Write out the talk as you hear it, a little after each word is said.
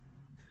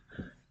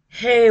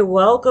Hey,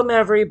 welcome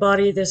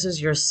everybody. This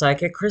is your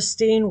psychic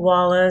Christine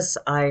Wallace.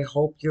 I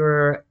hope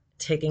you're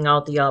taking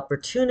out the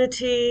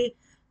opportunity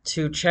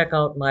to check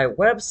out my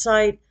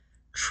website,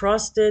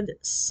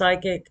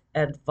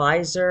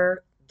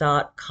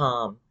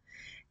 trustedpsychicadvisor.com.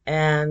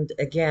 And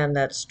again,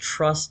 that's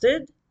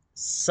Trusted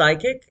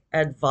Psychic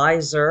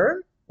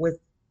Advisor with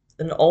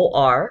an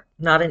OR,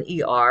 not an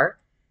ER.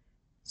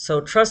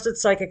 So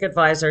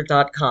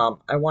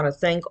trustedpsychicadvisor.com. I want to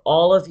thank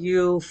all of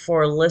you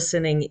for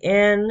listening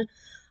in.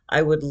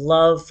 I would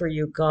love for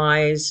you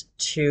guys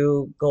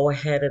to go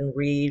ahead and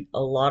read a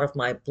lot of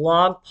my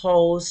blog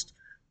posts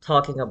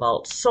talking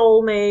about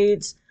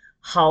soulmates,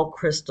 how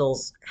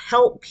crystals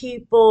help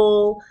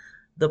people,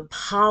 the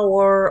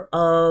power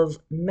of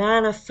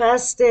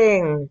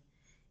manifesting.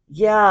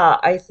 Yeah,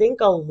 I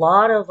think a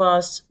lot of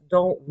us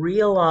don't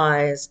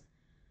realize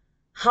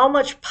how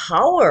much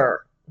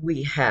power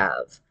we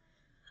have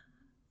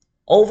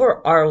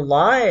over our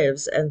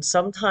lives and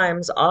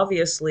sometimes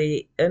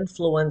obviously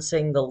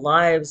influencing the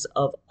lives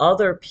of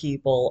other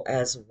people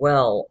as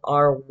well.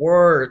 Our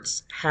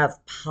words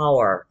have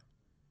power.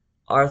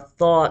 Our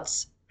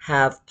thoughts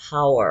have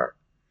power.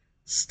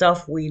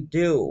 Stuff we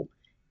do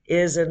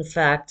is in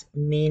fact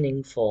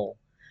meaningful.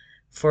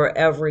 For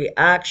every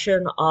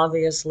action,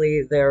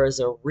 obviously, there is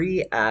a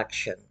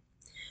reaction.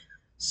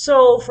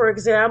 So, for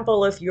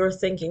example, if you're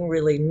thinking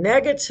really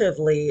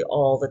negatively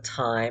all the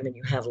time and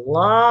you have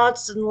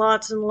lots and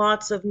lots and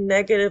lots of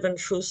negative,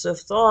 intrusive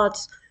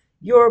thoughts,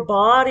 your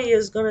body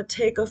is going to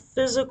take a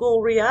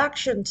physical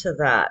reaction to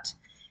that.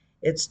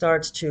 It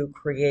starts to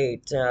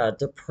create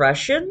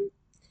depression.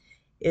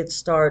 It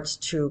starts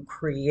to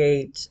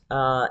create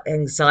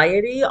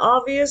anxiety,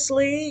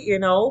 obviously,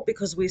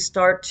 because we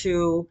start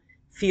to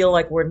feel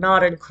like we're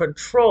not in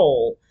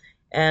control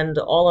and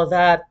all of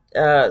that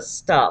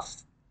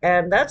stuff.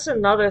 And that's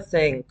another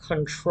thing,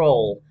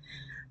 control.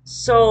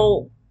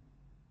 So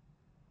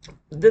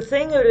the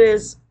thing it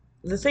is,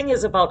 the thing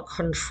is about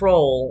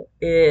control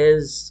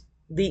is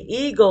the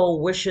ego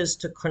wishes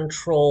to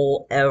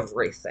control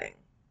everything.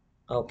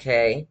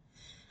 Okay?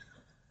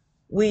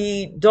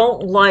 We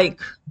don't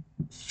like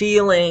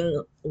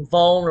feeling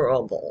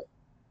vulnerable.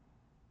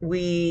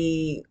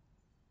 We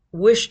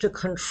wish to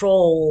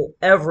control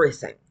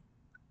everything.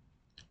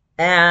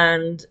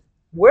 And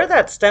where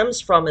that stems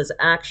from is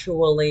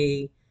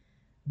actually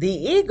the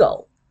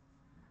ego.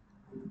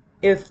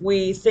 If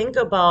we think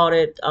about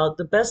it,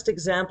 the best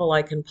example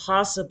I can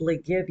possibly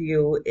give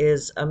you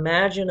is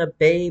imagine a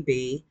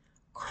baby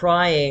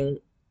crying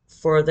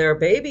for their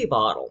baby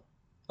bottle,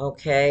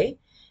 okay?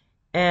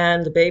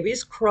 And the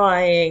baby's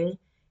crying,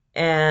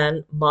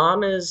 and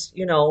mom is,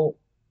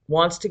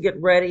 wants to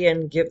get ready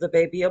and give the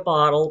baby a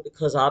bottle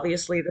because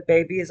obviously the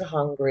baby is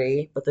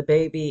hungry, but the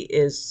baby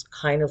is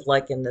kind of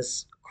like in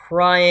this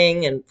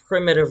crying and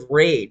primitive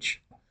rage,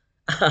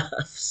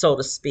 so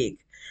to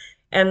speak.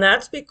 And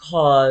that's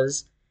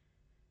because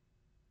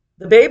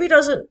the baby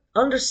doesn't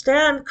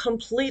understand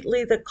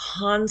completely the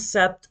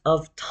concept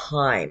of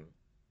time.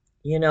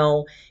 You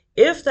know,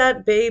 if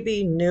that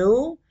baby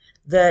knew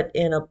that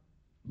in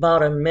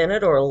about a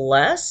minute or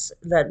less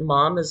that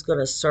mom is going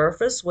to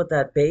surface with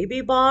that baby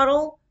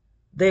bottle,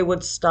 they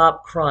would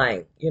stop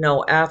crying,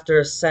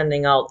 after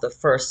sending out the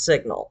first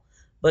signal.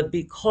 But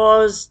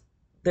because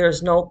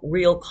there's no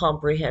real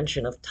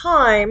comprehension of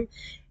time,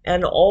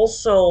 and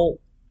also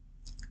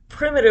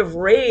primitive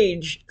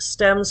rage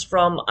stems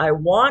from I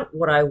want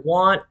what I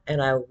want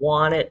and I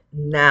want it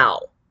now.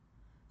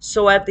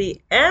 So at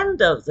the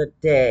end of the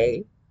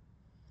day,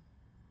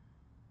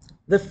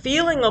 the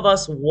feeling of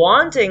us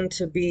wanting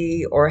to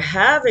be or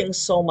having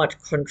so much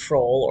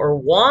control or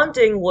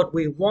wanting what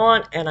we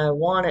want and I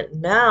want it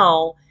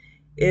now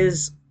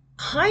is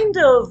kind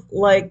of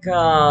like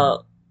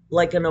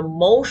an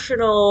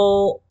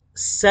emotional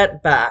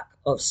setback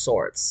of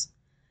sorts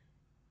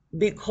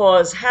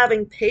because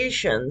having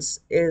patience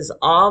is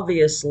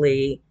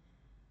obviously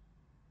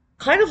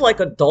kind of like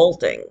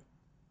adulting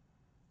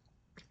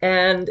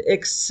and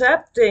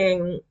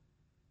accepting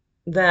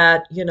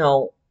that,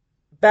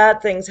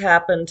 bad things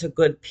happen to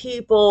good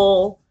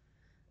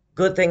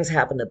things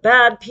happen to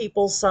bad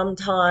people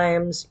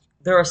sometimes.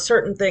 There are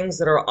certain things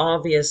that are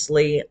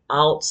obviously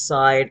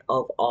outside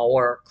of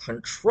our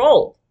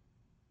control,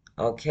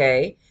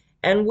 okay?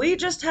 And we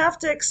just have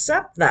to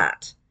accept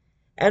that.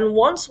 And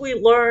once we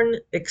learn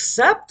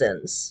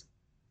acceptance,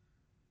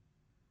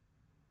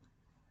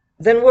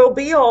 then we'll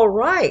be all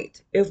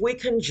right if we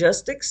can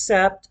just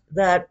accept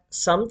that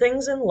some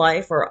things in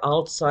life are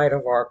outside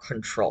of our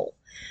control.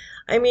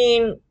 I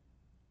mean,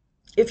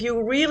 if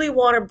you really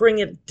want to bring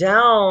it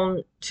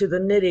down to the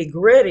nitty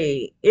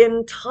gritty,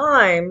 in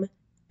time,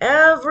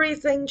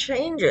 everything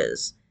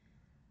changes.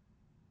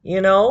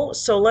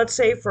 So let's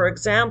say, for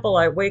example,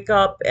 I wake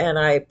up and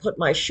I put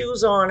my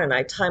shoes on and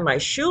I tie my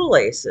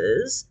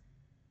shoelaces,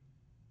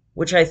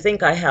 which I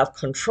think I have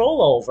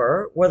control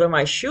over, whether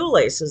my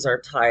shoelaces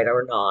are tied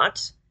or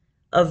not.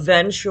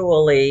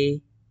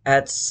 Eventually,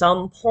 at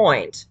some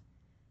point,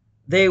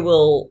 they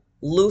will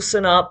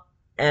loosen up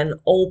and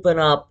open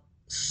up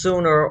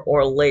sooner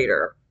or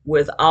later.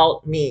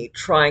 without me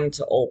trying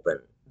to open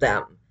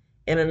them.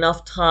 In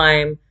enough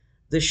time,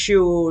 the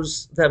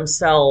shoes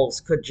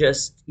themselves could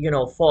just,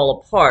 fall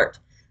apart.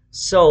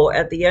 So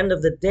at the end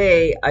of the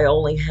day, I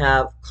only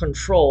have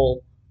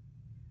control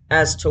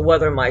as to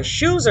whether my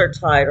shoes are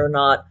tied or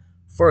not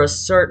for a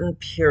certain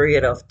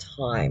period of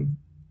time.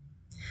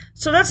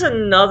 So that's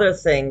another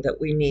thing that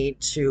we need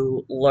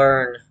to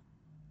learn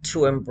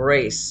to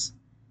embrace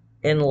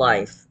in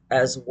life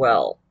as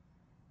well.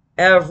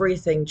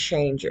 Everything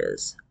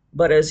changes.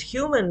 But as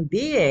human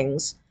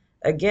beings,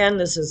 again,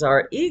 this is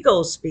our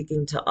ego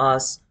speaking to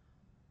us,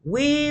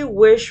 we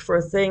wish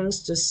for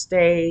things to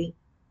stay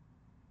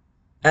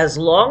as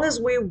long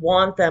as we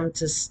want them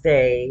to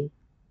stay,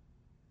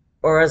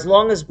 or as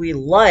long as we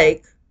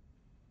like,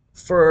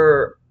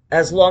 for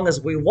as long as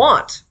we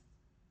want.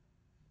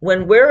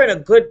 When we're in a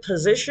good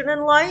position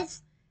in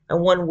life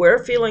and when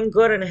we're feeling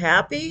good and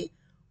happy,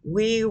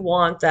 we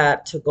want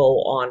that to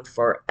go on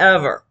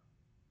forever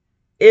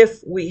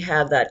if we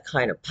have that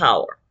kind of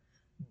power.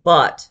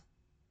 But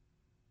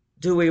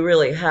do we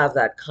really have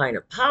that kind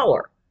of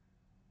power?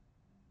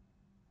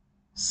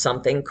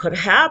 Something could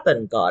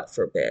happen, God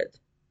forbid,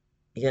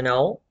 you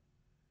know?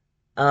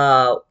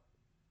 Uh,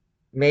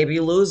 maybe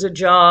lose a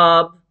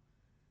job,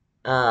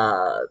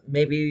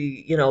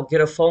 maybe,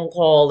 get a phone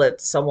call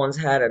that someone's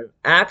had an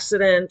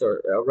accident or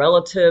a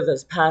relative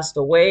has passed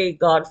away,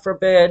 God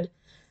forbid.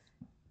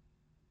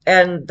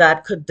 And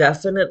that could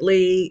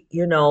definitely,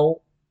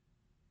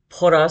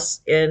 put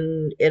us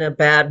in a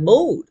bad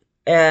mood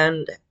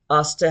and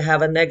us to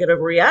have a negative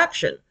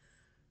reaction.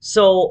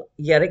 So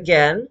yet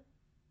again,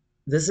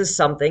 this is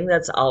something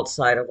that's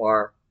outside of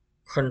our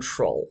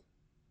control.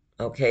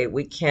 Okay,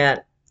 we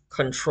can't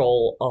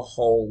control a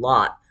whole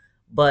lot,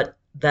 but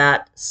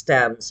that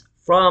stems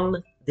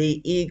from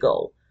the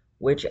ego,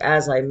 which,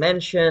 as I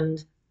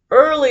mentioned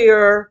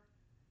earlier,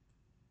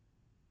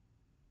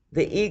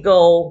 the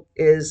ego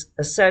is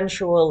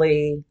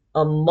essentially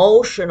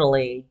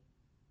emotionally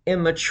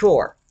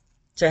immature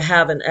to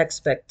have an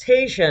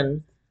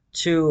expectation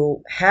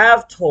to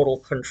have total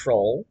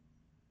control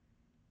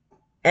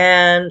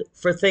and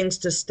for things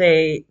to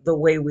stay the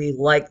way we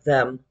like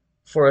them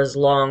for as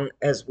long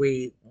as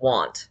we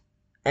want.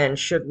 And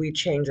should we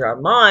change our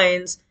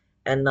minds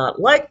and not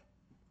like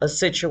a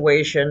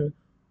situation,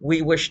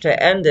 we wish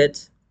to end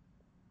it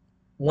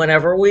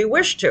whenever we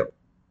wish to.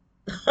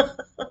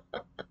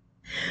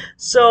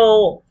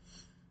 So,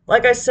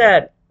 like I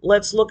said,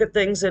 let's look at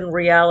things in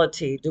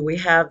reality. Do we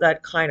have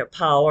that kind of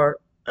power?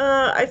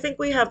 I think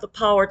we have the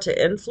power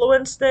to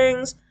influence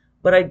things,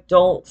 but I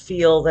don't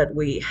feel that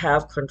we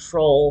have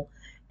control.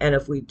 And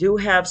if we do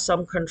have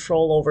some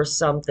control over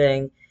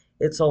something,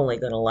 it's only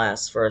going to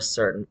last for a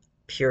certain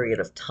period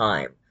of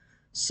time.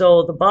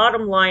 So the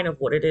bottom line of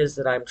what it is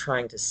that I'm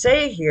trying to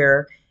say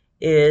here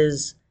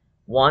is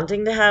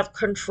wanting to have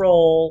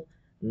control,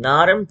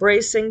 not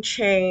embracing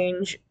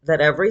change,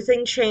 that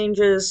everything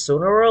changes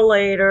sooner or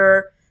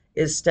later,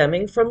 is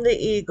stemming from the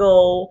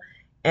ego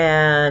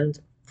and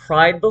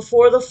pride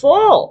before the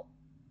fall.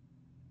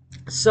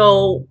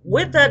 So,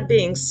 with that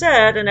being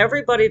said, and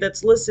everybody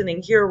that's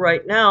listening here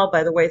right now,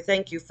 by the way,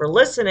 thank you for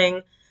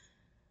listening,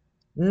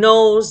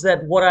 knows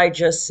that what I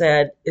just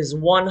said is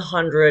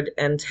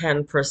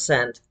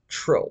 110%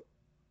 true.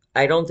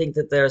 I don't think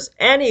that there's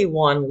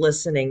anyone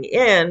listening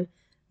in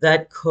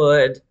that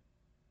could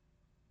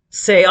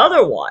say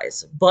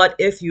otherwise. But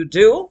if you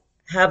do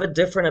have a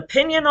different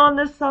opinion on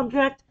this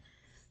subject,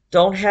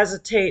 don't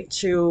hesitate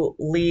to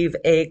leave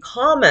a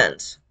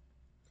comment.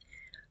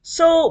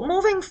 So,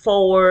 moving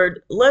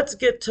forward, let's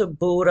get to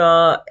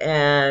Buddha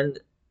and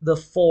the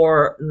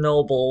Four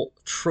Noble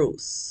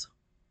Truths.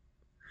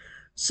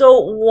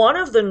 So, one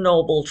of the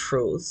Noble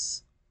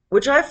Truths,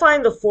 which I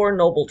find the Four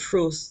Noble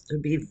Truths to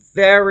be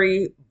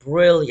very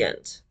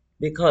brilliant,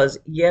 because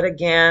yet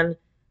again,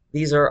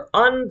 these are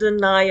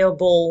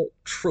undeniable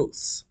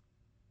truths.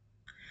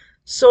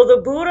 So, the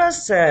Buddha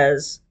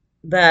says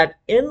that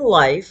in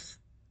life,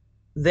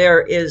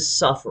 there is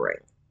suffering.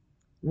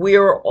 We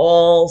are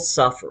all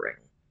suffering.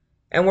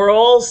 And we're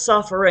all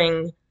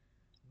suffering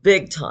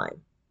big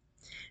time.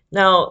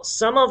 Now,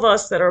 some of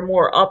us that are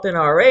more up in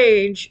our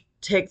age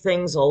take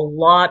things a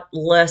lot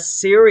less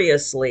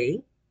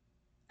seriously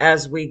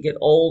as we get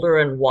older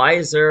and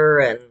wiser.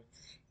 And,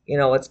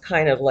 it's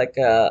kind of like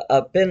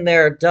a been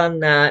there, done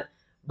that.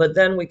 But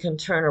then we can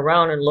turn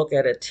around and look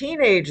at a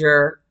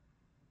teenager,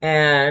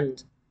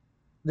 and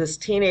this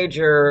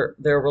teenager,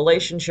 their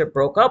relationship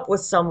broke up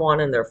with someone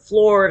and they're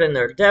floored and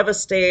they're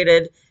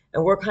devastated.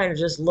 And we're kind of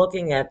just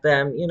looking at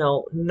them,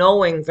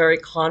 knowing very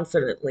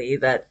confidently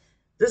that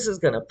this is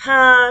going to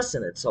pass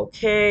and it's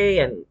okay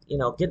and,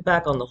 get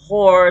back on the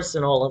horse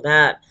and all of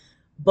that.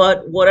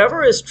 But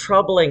whatever is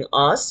troubling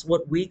us,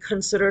 what we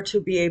consider to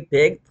be a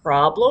big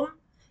problem,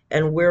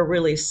 and we're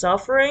really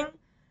suffering,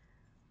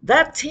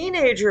 that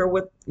teenager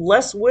with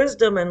less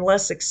wisdom and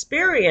less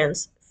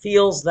experience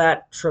feels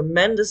that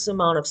tremendous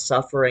amount of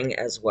suffering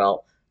as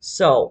well.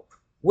 So,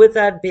 with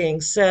that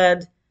being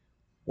said,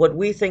 what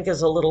we think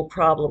is a little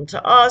problem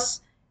to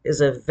us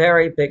is a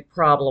very big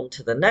problem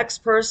to the next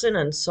person,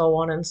 and so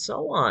on and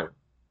so on,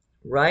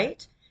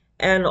 right?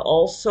 And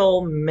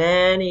also,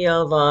 many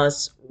of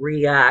us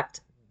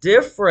react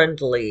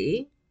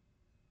differently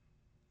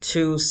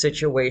to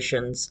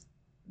situations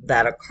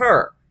that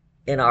occur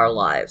in our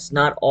lives.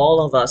 Not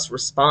all of us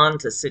respond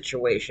to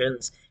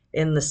situations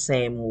in the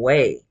same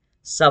way,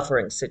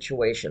 suffering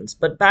situations.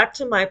 But back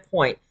to my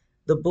point,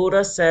 the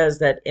Buddha says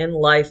that in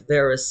life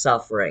there is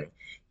suffering.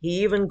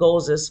 He even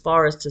goes as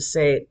far as to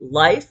say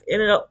life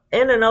in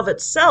and of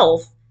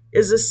itself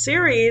is a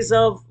series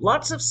of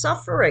lots of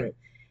suffering.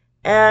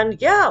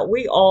 And yeah,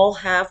 we all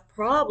have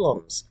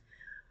problems.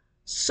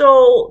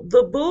 So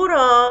the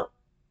Buddha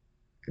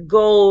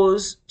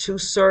goes to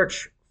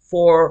search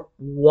for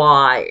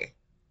why.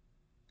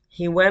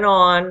 He went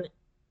on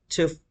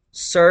to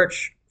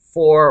search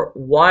for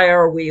why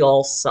are we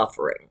all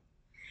suffering.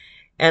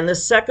 And the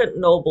second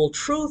noble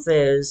truth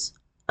is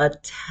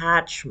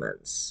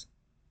attachments.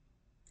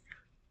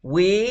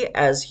 We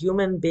as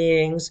human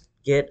beings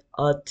get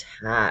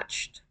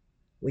attached.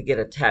 We get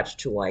attached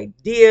to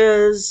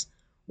ideas,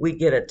 we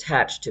get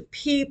attached to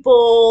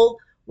people,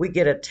 we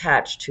get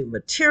attached to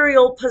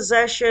material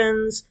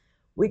possessions,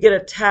 we get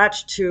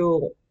attached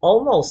to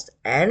almost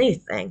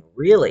anything,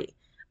 really.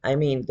 I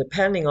mean,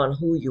 depending on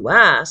who you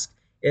ask,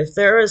 if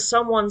there is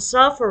someone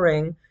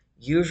suffering,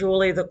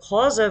 usually the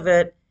cause of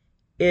it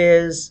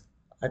is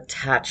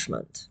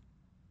attachment.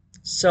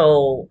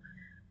 So,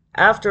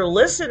 after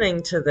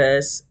listening to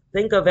this,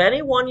 think of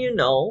anyone you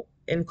know,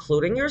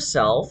 including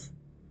yourself,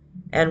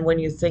 and when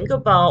you think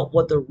about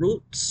what the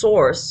root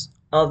source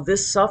of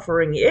this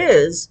suffering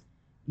is,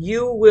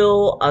 you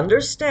will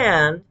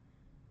understand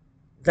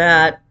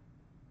that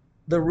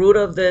the root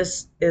of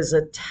this is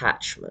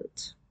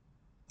attachment.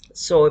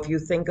 So if you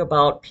think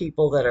about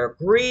people that are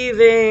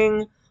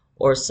grieving,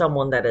 or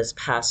someone that has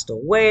passed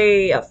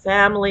away, a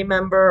family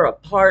member, a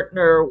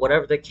partner,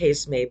 whatever the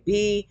case may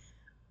be,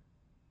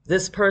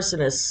 this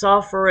person is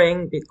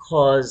suffering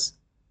because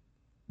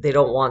they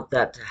don't want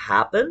that to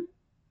happen.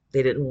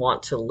 They didn't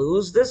want to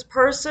lose this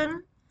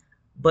person,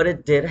 but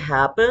it did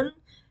happen,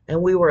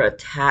 and we were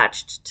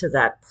attached to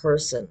that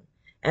person,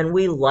 and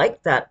we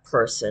like that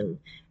person,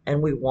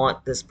 and we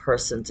want this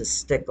person to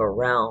stick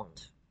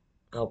around.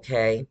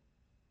 Okay?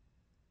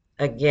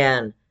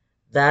 Again,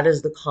 that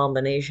is the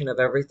combination of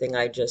everything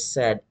I just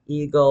said: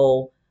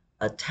 ego,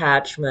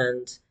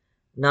 attachment,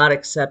 not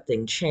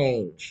accepting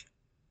change.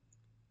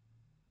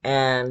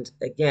 And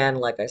again,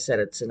 like I said,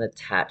 it's an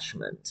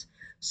attachment.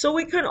 So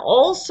we can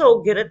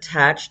also get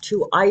attached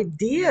to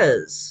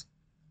ideas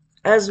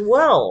as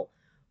well.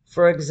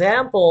 For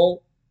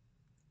example,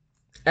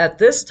 at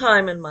this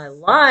time in my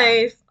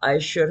life, I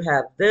should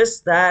have this,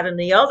 that, and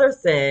the other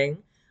thing.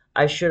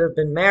 I should have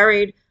been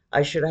married.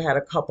 I should have had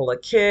a couple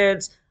of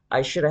kids.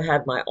 I should have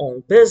had my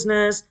own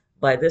business.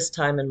 By this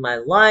time in my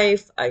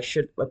life, I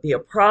should be a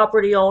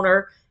property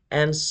owner,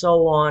 and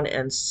so on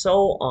and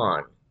so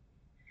on.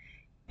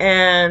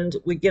 And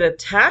we get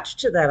attached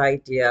to that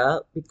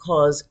idea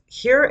because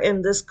here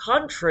in this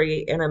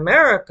country, in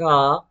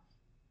America,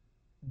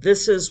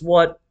 this is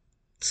what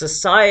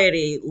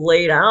society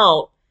laid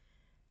out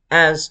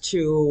as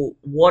to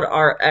what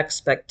our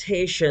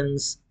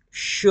expectations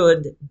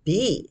should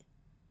be.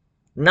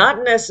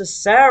 Not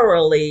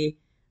necessarily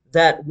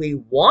that we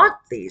want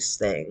these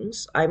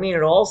things. I mean,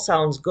 it all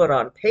sounds good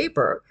on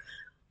paper,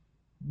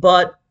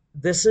 but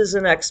this is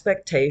an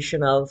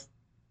expectation of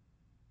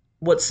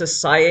what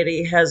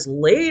society has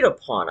laid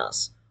upon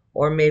us,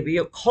 or maybe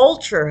a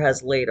culture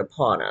has laid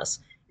upon us.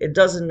 It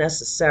doesn't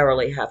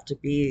necessarily have to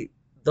be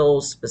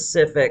those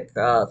specific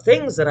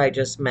things that I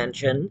just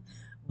mentioned,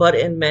 but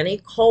in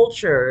many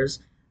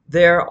cultures,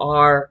 there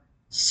are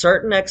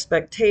certain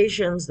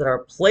expectations that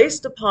are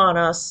placed upon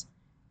us,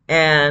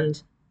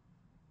 and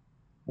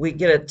we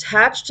get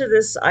attached to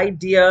this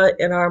idea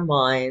in our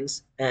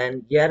minds,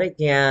 and yet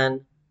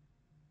again,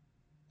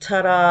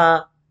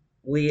 ta-da,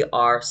 we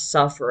are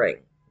suffering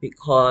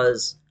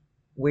because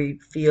we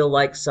feel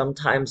like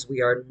sometimes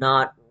we are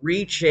not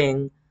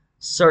reaching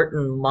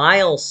certain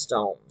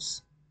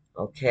milestones,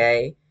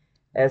 okay?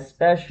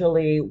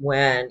 Especially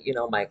when,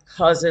 my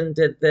cousin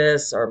did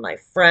this or my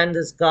friend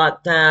has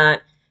got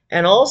that.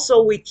 And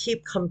also, we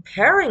keep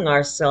comparing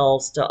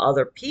ourselves to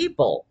other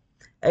people.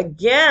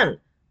 Again,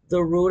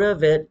 the root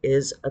of it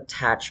is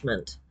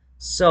attachment.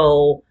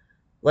 So,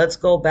 let's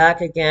go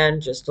back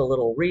again, just a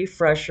little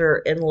refresher.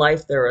 In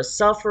life, there is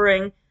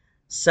suffering.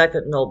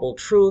 Second noble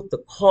truth,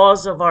 the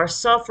cause of our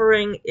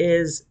suffering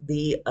is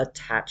the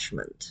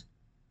attachment.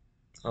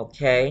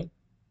 Okay?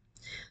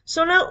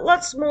 So now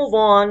let's move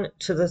on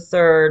to the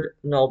third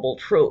noble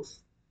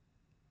truth.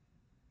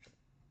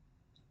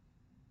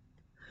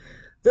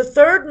 The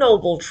third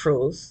noble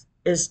truth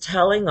is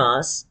telling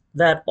us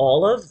that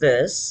all of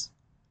this,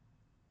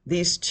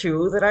 these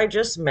two that I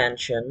just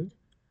mentioned,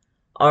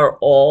 are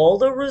all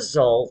the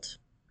result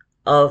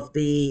of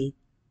the,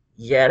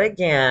 yet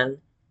again,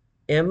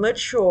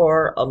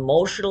 immature,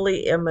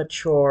 emotionally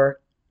immature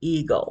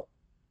ego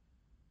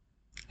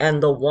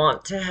and the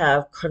want to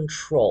have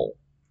control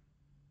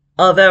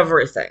of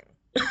everything.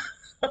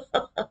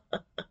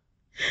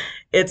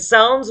 It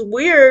sounds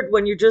weird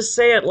when you just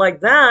say it like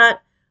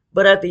that,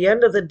 but at the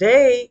end of the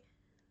day,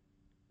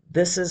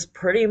 this is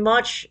pretty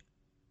much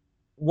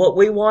what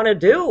we want to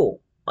do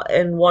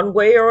in one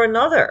way or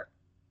another.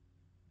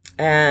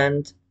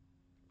 And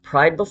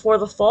pride before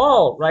the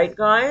fall, right,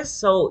 guys?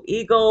 So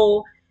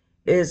ego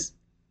is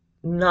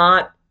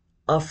not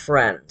a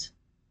friend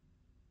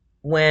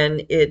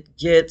when it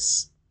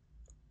gets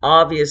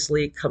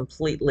obviously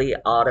completely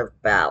out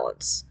of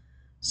balance.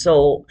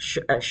 So,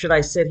 should I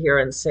sit here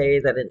and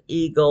say that an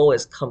ego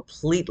is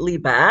completely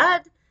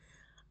bad?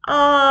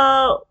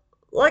 Uh,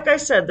 like I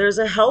said, there's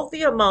a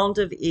healthy amount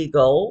of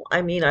ego.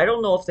 I mean, I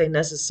don't know if they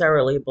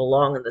necessarily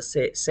belong in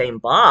the same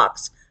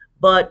box,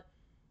 but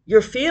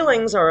your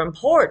feelings are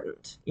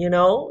important,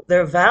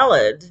 they're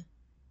valid.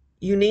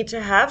 You need to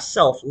have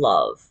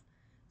self-love.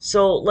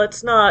 So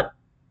let's not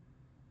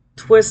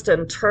twist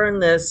and turn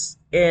this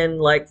in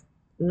like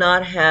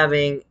not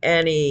having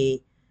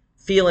any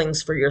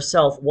feelings for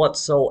yourself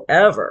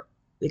whatsoever,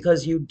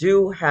 because you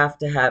do have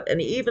to have,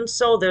 and even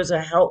so, there's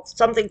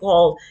something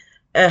called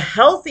a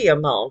healthy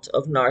amount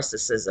of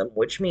narcissism,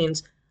 which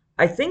means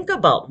I think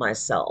about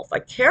myself, I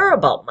care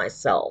about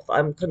myself,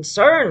 I'm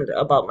concerned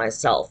about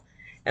myself,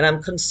 and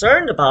I'm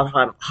concerned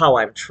about how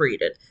I'm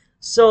treated.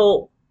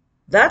 So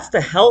that's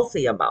the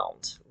healthy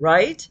amount,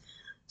 right?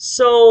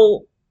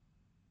 So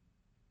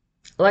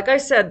like I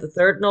said, the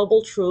third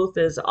noble truth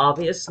is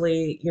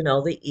obviously,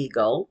 the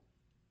ego.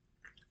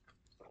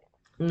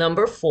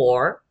 Number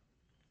four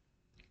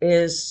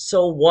is,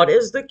 so what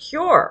is the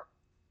cure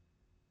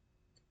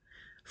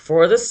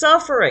for the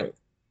suffering?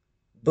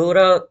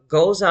 Buddha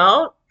goes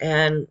out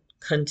and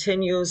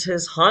continues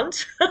his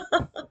hunt.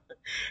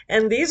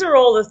 And these are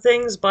all the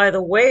things, by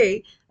the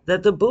way,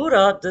 that the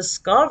Buddha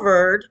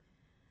discovered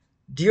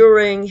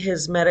during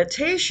his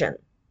meditation.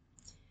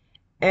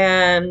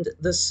 And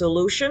the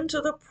solution to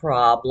the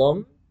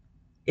problem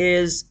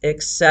is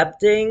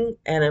accepting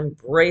and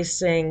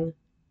embracing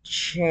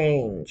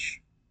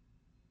change.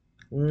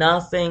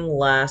 Nothing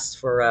lasts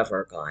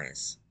forever,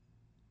 guys.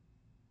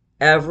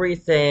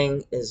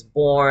 Everything is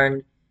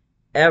born,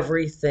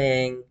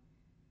 everything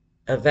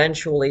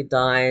eventually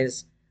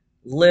dies.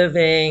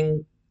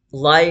 Living,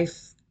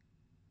 life,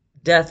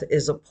 death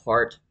is a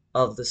part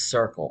of the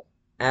circle,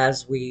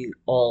 as we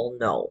all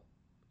know.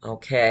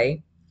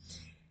 Okay?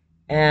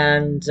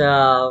 And,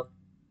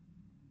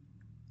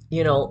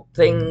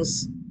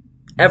 things,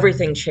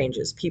 everything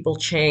changes. People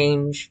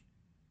change.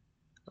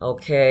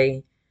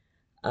 Okay?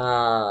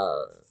 Uh,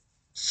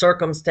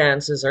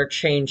 Circumstances are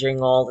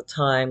changing all the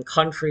time.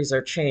 Countries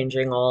are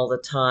changing all the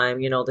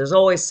time. There's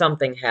always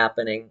something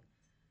happening,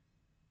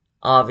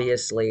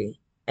 obviously.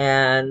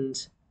 And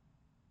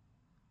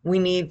we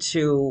need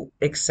to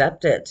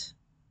accept it.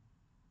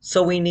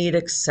 So we need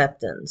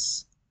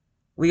acceptance.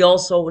 We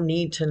also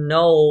need to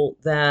know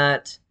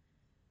that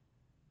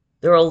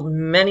there are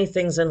many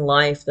things in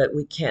life that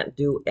we can't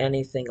do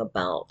anything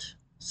about.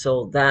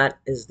 So that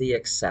is the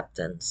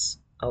acceptance.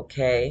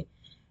 Okay?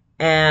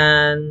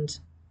 And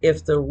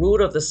if the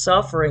root of the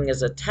suffering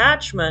is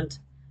attachment,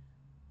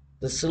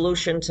 the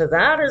solution to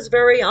that is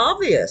very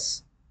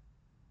obvious.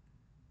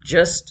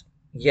 Just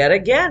yet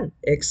again,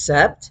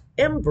 accept,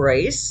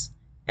 embrace,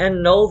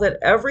 and know that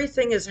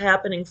everything is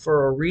happening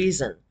for a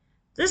reason.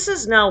 This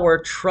is now where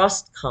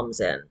trust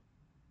comes in.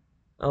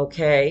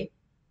 Okay?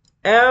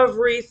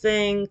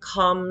 Everything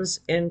comes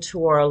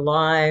into our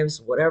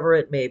lives, whatever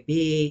it may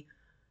be,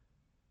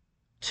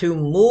 to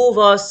move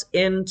us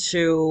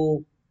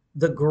into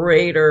the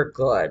greater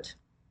good.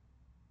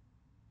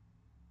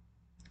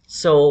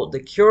 So the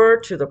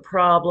cure to the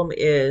problem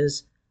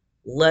is,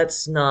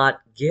 let's not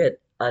get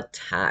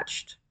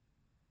attached.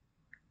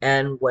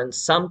 And when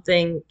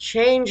something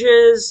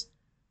changes,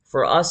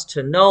 for us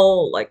to know,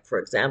 like for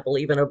example,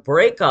 even a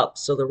breakup,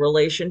 so the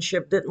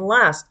relationship didn't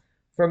last.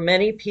 For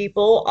many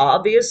people,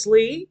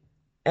 obviously,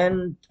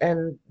 and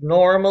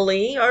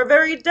normally are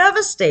very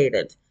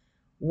devastated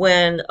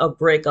when a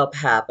breakup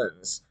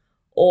happens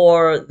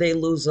or they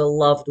lose a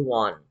loved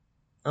one.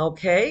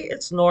 Okay,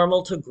 it's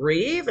normal to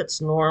grieve,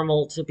 it's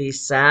normal to be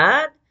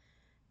sad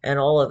and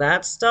all of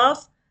that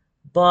stuff,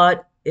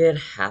 but it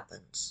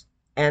happens.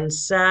 And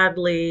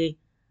sadly,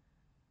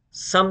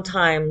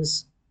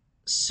 sometimes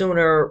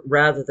sooner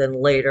rather than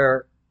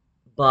later,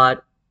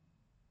 but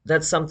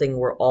that's something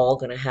we're all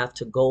going to have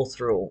to go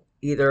through,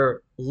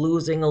 either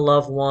losing a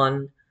loved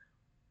one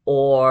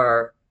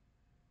or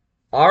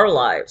our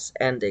lives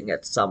ending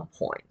at some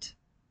point.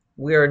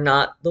 We're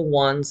not the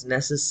ones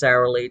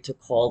necessarily to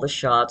call the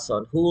shots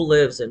on who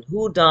lives and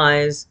who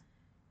dies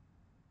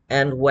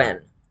and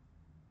when,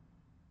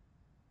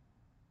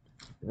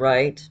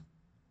 right?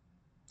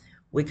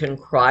 We can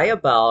cry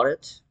about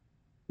it,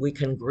 we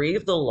can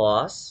grieve the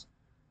loss,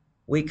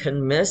 we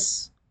can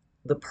miss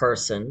the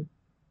person,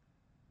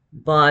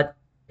 but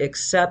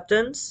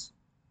acceptance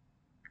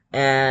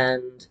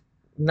and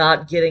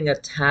not getting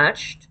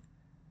attached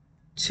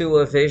to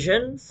a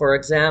vision, for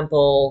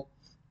example,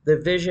 the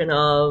vision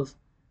of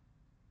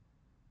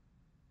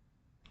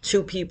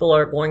two people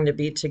are going to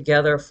be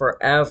together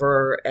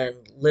forever and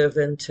live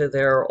into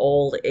their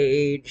old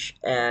age.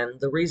 And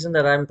the reason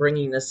that I'm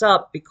bringing this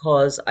up,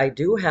 because I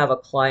do have a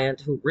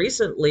client who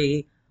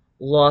recently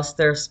lost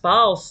their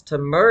spouse to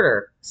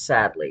murder,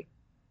 sadly.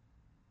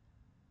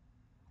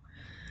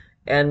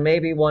 And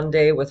maybe one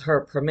day, with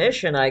her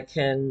permission, I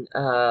can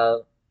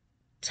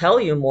tell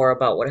you more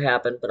about what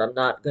happened, but I'm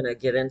not going to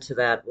get into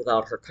that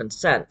without her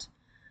consent.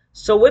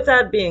 So, with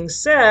that being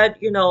said,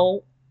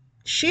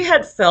 she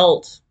had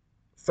felt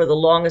for the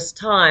longest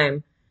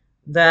time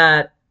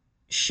that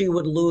she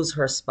would lose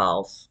her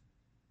spouse,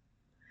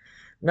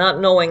 not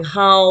knowing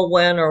how,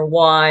 when, or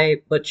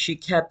why, but she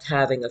kept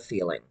having a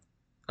feeling.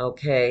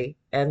 Okay.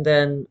 And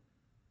then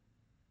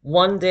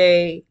one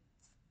day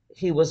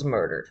he was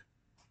murdered.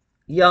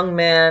 Young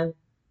man,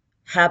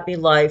 happy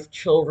life,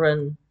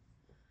 children.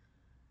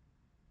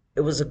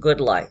 It was a good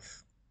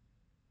life.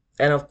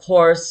 And of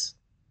course,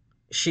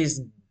 she's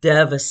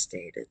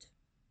devastated,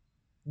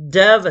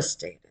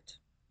 devastated,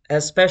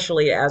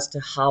 especially as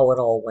to how it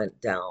all went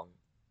down.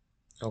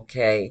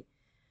 Okay.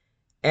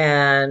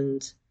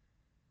 And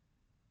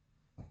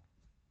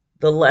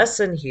the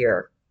lesson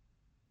here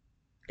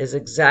is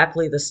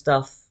exactly the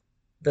stuff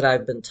that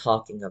I've been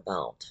talking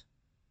about.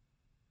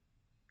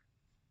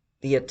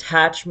 The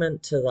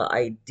attachment to the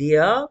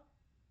idea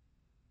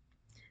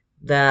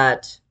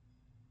that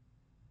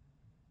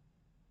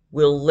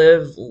we'll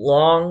live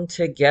long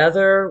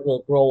together,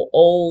 we'll grow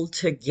old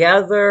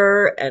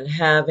together, and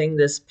having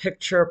this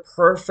picture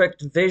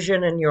perfect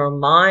vision in your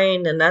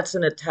mind, and that's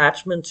an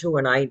attachment to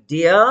an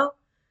idea.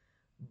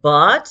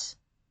 But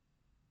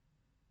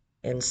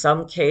in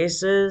some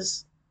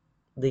cases,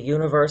 the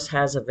universe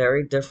has a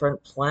very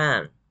different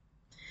plan.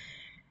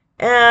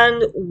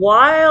 And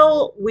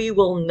while we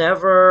will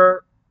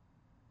never,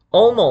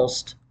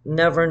 almost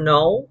never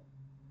know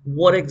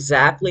what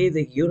exactly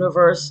the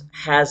universe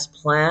has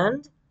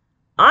planned,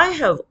 I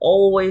have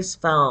always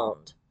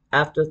found,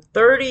 after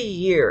 30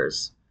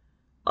 years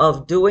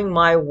of doing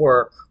my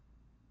work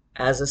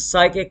as a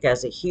psychic,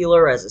 as a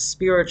healer, as a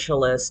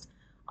spiritualist,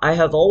 I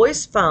have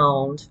always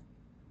found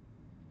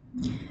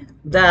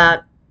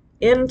that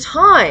in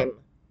time,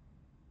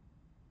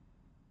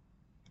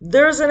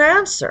 there's an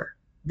answer.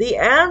 The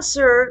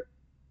answer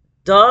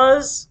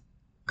does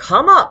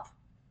come up.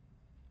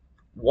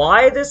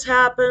 Why this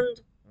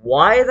happened,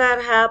 why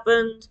that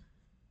happened,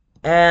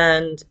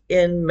 and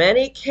in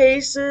many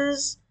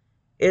cases,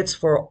 it's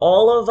for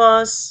all of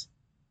us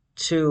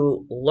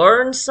to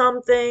learn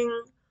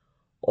something,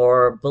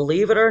 or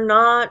believe it or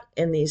not,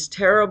 in these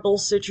terrible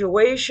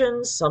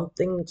situations,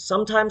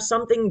 sometimes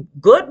something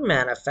good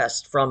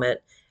manifests from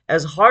it.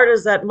 As hard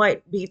as that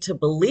might be to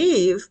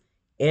believe,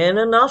 in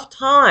enough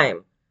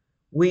time,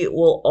 we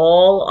will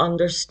all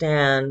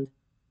understand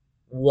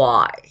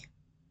why.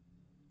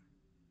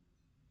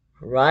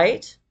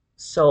 Right?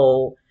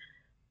 So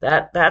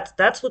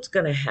that's what's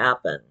going to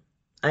happen.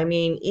 I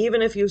mean,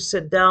 even if you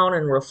sit down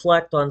and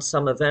reflect on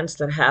some events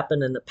that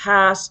happened in the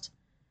past,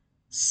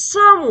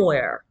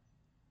 somewhere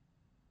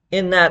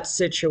in that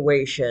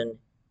situation,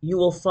 you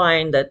will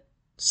find that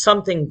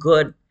something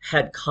good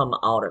had come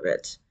out of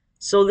it.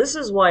 So this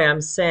is why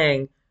I'm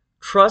saying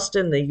trust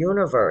in the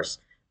universe.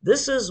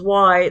 This is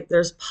why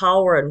there's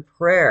power in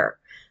prayer.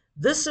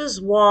 This is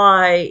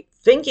why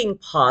thinking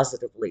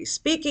positively,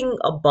 speaking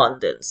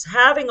abundance,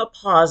 having a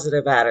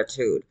positive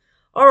attitude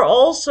are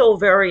also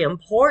very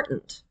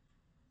important.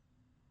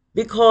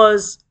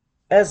 Because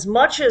as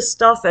much as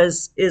stuff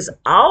as is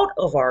out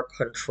of our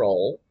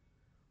control,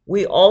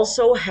 we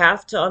also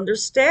have to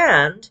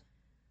understand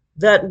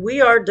that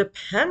we are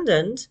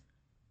dependent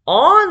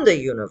on the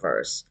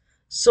universe.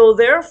 So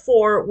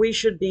therefore, we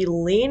should be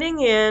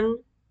leaning in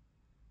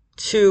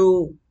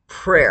to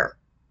prayer.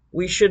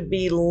 We should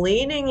be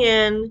leaning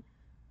in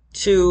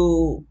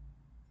to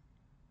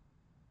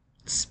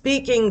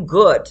speaking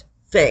good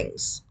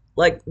things.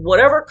 Like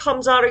whatever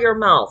comes out of your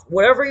mouth,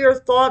 whatever your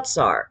thoughts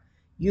are,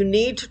 you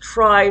need to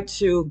try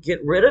to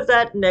get rid of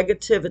that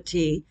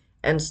negativity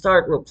and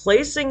start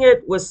replacing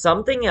it with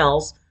something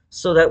else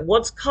so that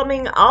what's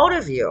coming out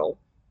of you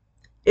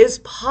is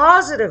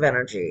positive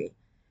energy.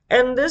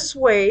 And this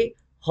way,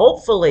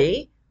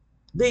 hopefully,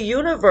 the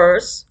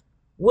universe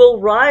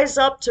will rise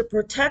up to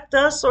protect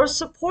us or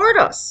support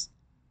us.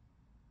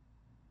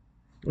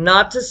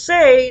 Not to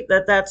say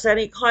that that's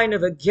any kind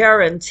of a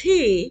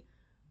guarantee,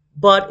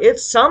 but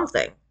it's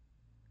something.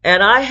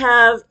 And I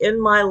have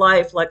in my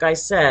life, like I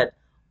said,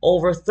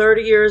 over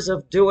 30 years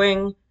of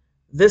doing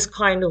this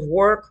kind of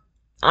work,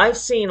 I've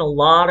seen a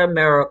lot of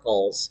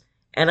miracles.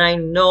 And I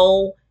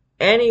know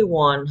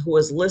anyone who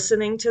is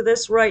listening to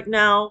this right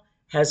now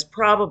has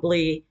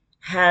probably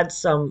had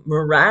some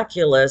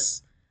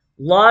miraculous,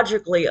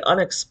 logically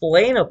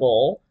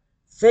unexplainable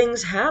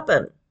things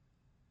happen.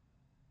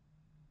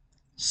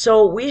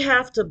 So we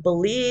have to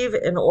believe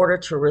in order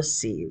to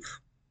receive.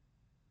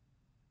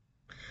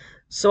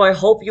 So I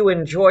hope you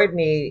enjoyed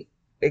me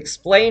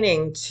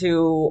explaining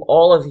to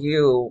all of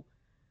you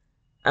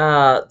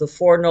the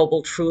Four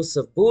Noble Truths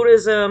of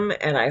Buddhism,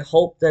 and I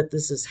hope that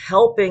this is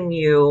helping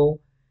you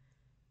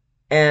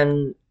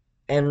and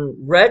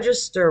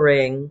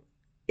registering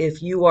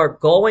if you are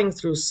going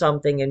through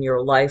something in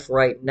your life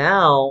right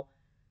now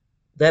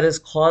that is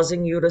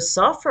causing you to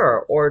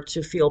suffer or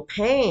to feel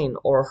pain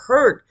or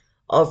hurt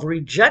of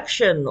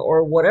rejection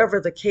or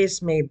whatever the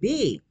case may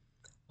be.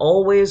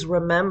 Always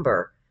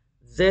remember,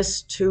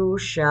 this too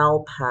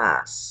shall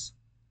pass.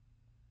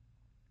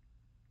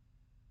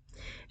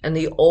 And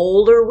the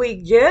older we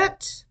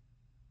get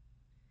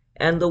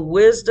and the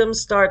wisdom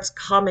starts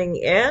coming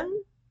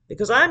in,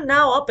 because I'm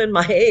now up in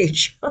my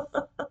age,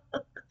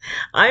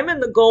 I'm in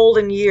the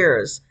golden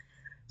years.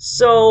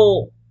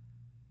 So,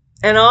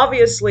 and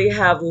obviously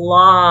have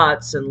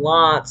lots and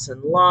lots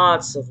and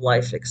lots of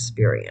life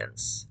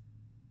experience.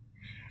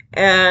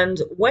 And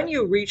when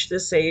you reach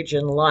this age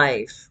in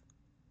life,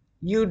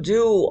 you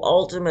do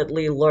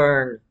ultimately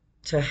learn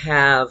to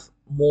have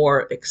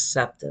more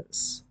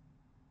acceptance.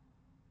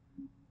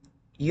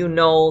 You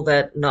know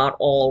that not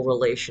all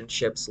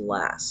relationships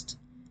last.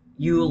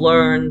 You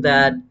learn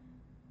that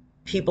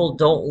people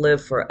don't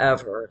live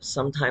forever.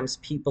 Sometimes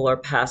people are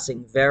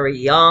passing very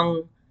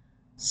young,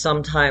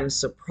 sometimes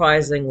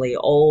surprisingly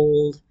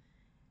old,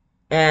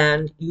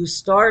 and you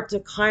start to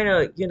kind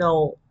of,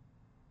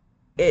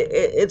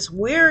 it's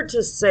weird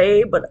to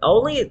say, but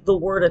only the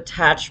word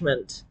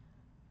attachment,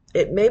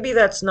 maybe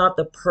that's not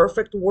the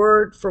perfect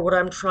word for what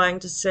I'm trying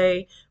to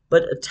say,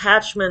 but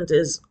attachment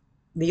is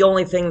the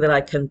only thing that I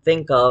can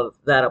think of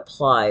that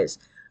applies.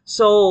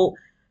 So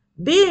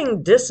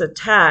being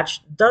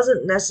disattached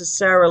doesn't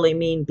necessarily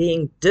mean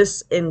being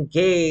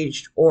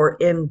disengaged or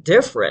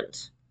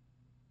indifferent.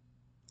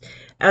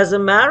 As a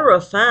matter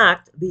of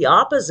fact, the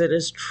opposite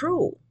is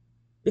true.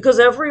 Because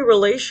every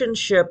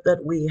relationship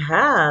that we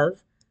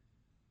have,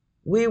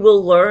 we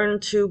will learn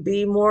to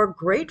be more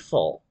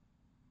grateful.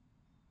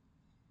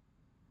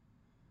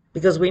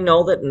 Because we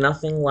know that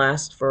nothing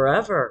lasts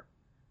forever.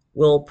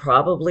 We'll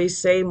probably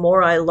say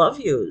more I love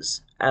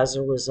yous as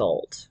a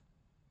result.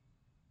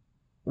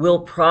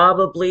 We'll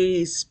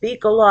probably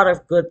speak a lot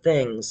of good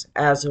things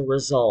as a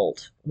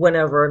result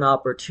whenever an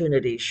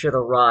opportunity should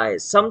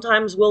arise.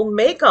 Sometimes we'll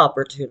make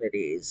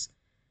opportunities,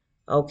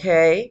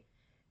 okay?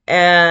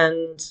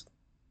 And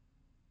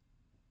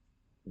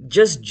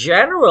just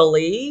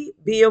generally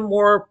be a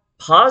more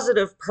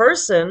positive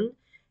person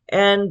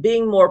and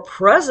being more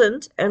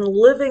present and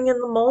living in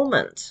the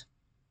moment.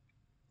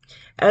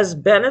 As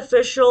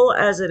beneficial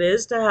as it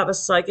is to have a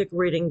psychic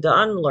reading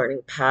done,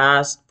 learning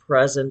past,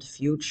 present,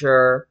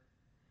 future,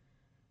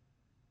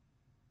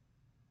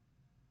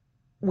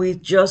 we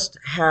just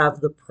have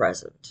the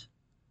present.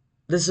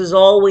 This is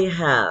all we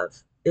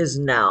have is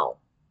now.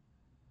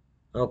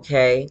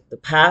 Okay? The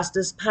past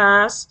is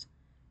past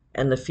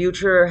and the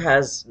future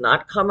has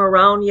not come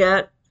around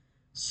yet.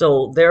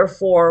 So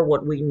therefore,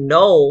 what we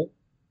know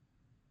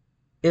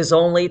is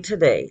only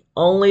today,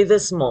 only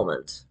this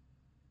moment.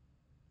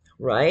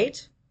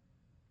 Right?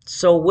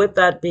 So with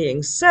that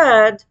being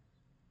said,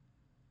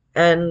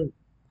 and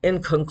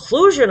in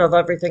conclusion of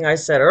everything I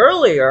said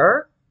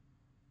earlier,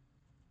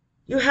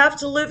 you have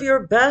to live your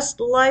best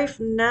life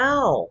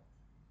now.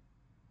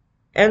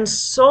 And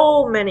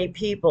so many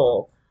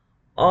people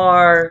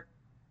are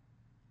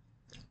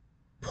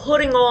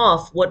putting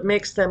off what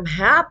makes them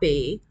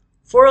happy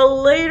for a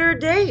later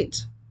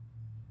date.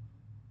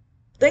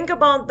 Think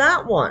about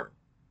that one.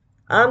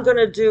 I'm going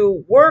to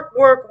do work,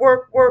 work,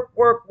 work, work,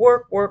 work,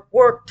 work, work,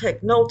 work,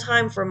 take no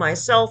time for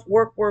myself,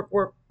 work, work,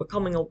 work,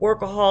 becoming a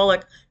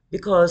workaholic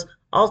because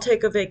I'll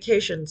take a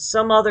vacation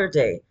some other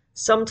day,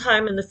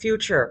 sometime in the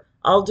future.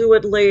 I'll do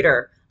it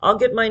later. I'll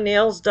get my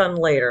nails done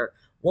later.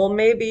 Well,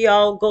 maybe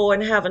I'll go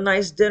and have a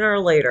nice dinner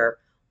later.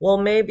 Well,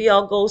 maybe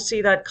I'll go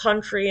see that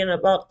country in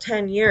about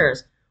 10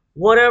 years.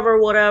 Whatever,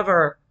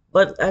 whatever.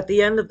 But at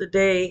the end of the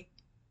day,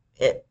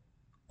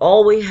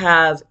 all we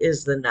have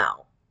is the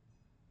now,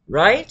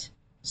 right?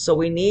 So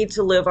we need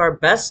to live our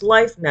best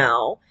life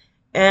now,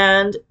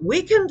 and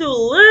we can do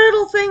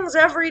little things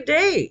every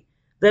day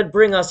that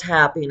bring us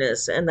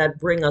happiness and that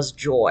bring us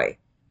joy.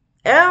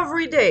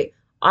 Every day,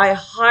 I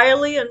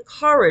highly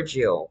encourage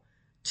you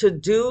to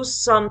do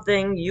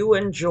something you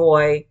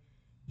enjoy,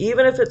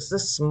 even if it's the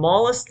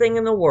smallest thing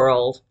in the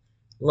world,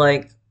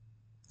 like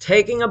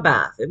taking a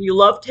bath. If you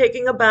love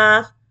taking a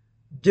bath,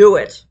 do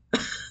it.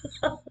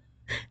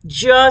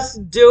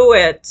 Just do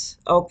it,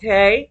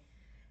 okay?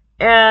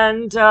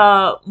 And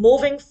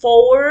moving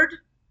forward,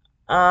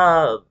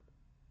 uh,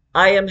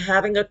 I am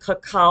having a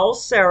cacao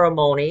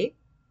ceremony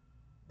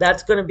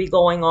that's going to be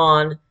going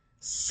on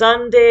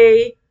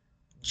Sunday,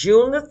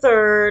 June the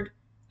 3rd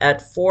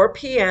at 4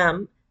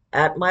 p.m.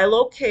 at my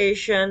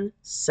location,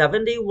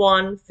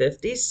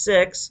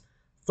 7156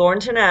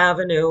 Thornton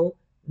Avenue,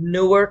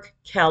 Newark,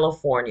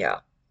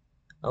 California.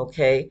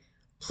 Okay,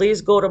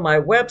 please go to my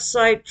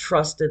website,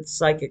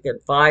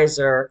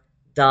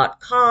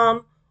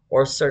 trustedpsychicadvisor.com,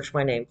 or search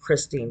my name,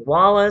 Christine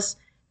Wallace.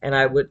 And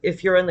I would,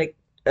 if you're in the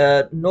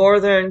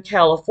Northern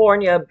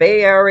California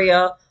Bay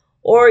Area,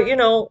 or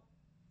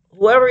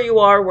whoever you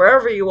are,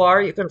 wherever you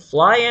are, you can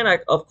fly in,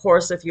 of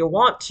course, if you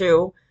want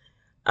to.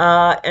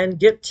 and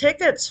get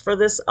tickets for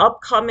this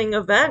upcoming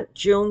event,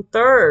 June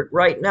 3rd.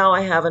 Right now,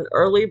 I have an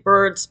early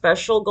bird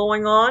special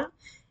going on.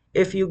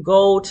 If you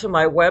go to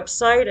my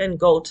website and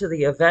go to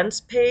the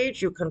events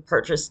page, you can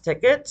purchase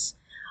tickets.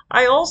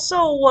 I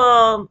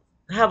also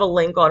have a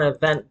link on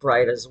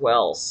Eventbrite as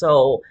well.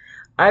 So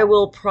I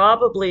will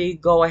probably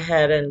go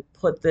ahead and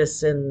put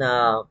this in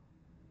the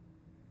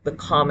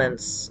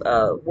comments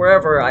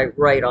wherever I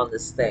write on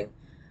this thing.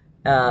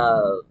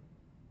 Uh,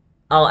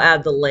 I'll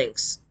add the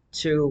links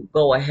to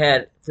go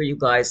ahead for you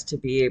guys to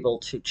be able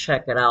to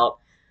check it out.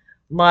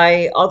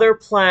 My other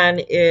plan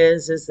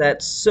is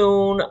that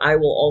soon I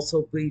will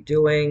also be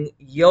doing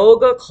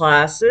yoga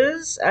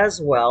classes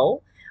as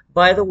well.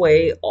 By the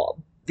way,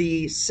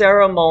 the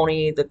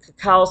ceremony, the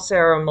cacao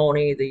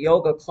ceremony, the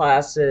yoga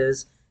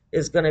classes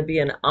is going to be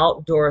an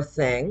outdoor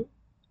thing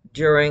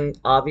during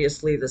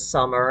obviously the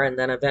summer, and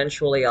then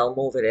eventually I'll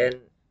move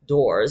it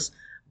indoors.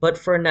 But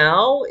for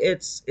now,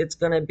 it's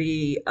going to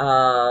be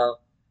 2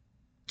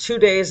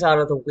 days out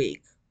of the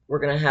week. We're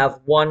going to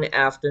have one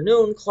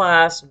afternoon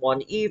class,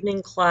 one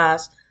evening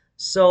class.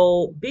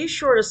 So be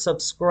sure to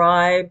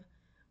subscribe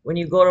when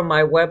you go to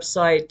my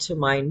website to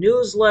my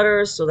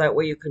newsletter so that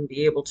way you can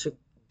be able to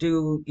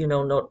do,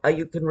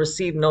 you can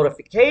receive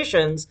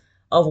notifications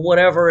of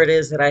whatever it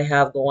is that I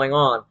have going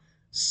on.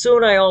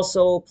 Soon I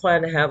also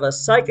plan to have a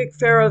psychic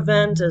fair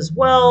event as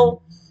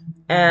well,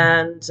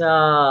 and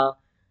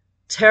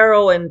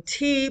tarot and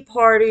tea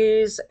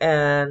parties,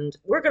 and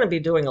we're going to be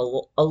doing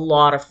a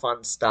lot of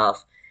fun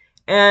stuff.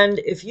 And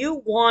if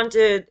you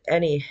wanted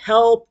any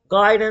help,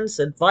 guidance,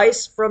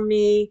 advice from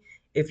me,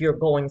 if you're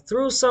going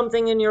through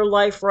something in your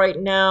life right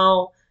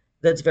now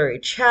that's very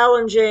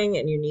challenging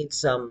and you need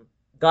some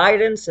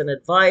guidance and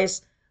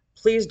advice,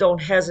 please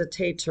don't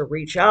hesitate to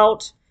reach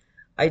out.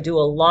 I do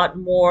a lot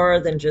more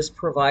than just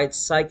provide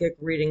psychic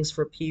readings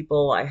for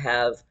people. I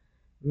have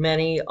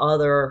many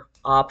other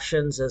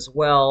options as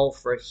well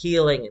for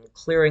healing and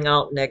clearing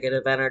out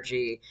negative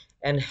energy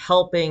and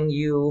helping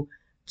you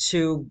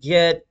to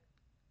get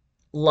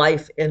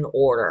life in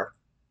order.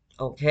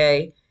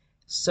 Okay?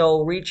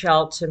 So reach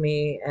out to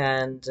me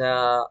and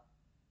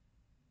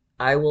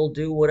I will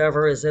do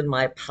whatever is in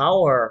my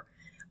power.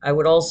 I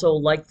would also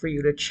like for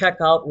you to check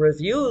out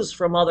reviews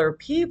from other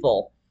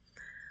people.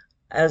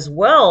 As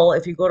well,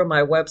 if you go to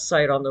my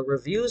website on the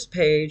reviews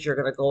page, you're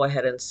going to go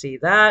ahead and see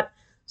that.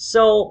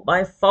 So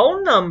my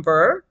phone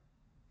number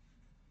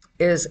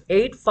is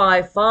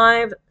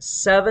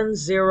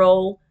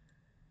 855-70-TAROT,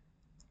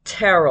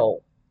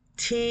 TAROT,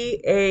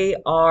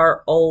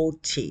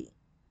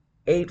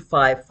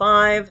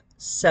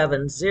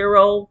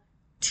 855-70-TAROT.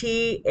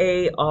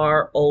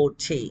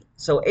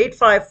 So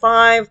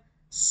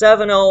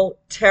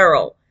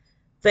 855-70-TAROT.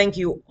 Thank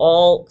you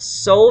all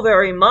so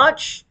very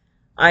much.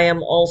 I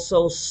am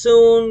also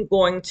soon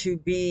going to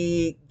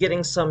be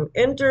getting some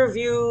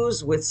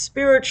interviews with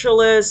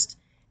spiritualists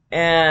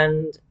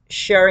and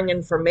sharing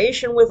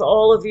information with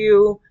all of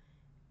you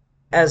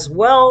as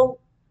well,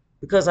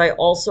 because I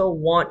also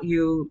want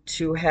you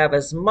to have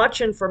as much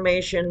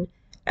information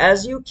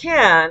as you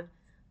can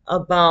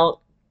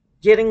about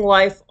getting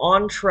life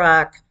on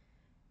track.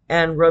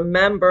 And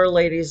remember,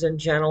 ladies and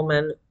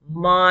gentlemen,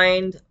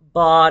 mind,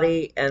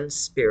 body, and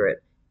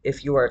spirit.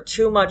 If you are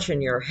too much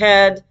in your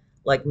head,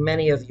 like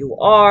many of you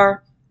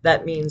are,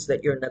 that means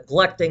that you're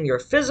neglecting your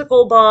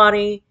physical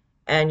body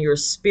and your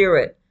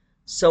spirit.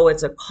 So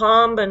it's a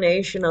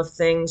combination of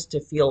things to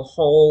feel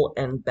whole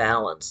and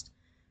balanced.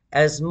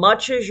 As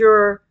much as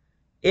you're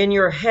in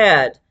your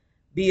head,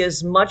 be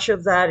as much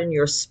of that in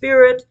your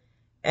spirit,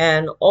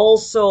 and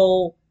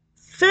also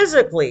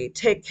physically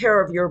take care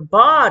of your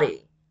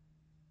body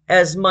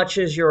as much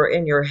as you're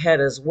in your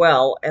head as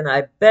well. And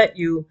I bet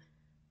you're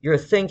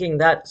thinking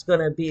that's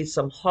going to be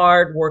some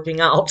hard working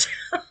out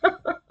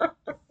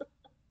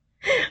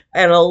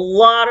and a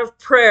lot of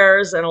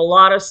prayers and a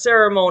lot of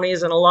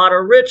ceremonies and a lot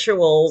of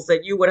rituals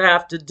that you would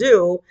have to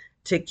do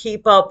to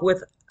keep up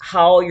with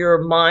how your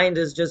mind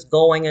is just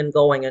going and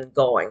going and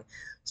going.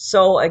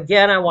 So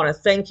again, I want to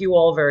thank you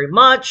all very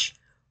much.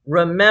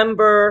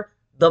 Remember,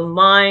 the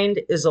mind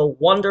is a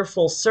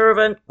wonderful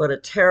servant, but a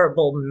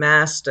terrible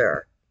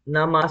master.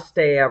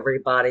 Namaste,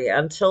 everybody.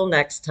 Until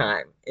next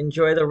time,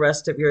 enjoy the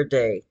rest of your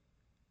day.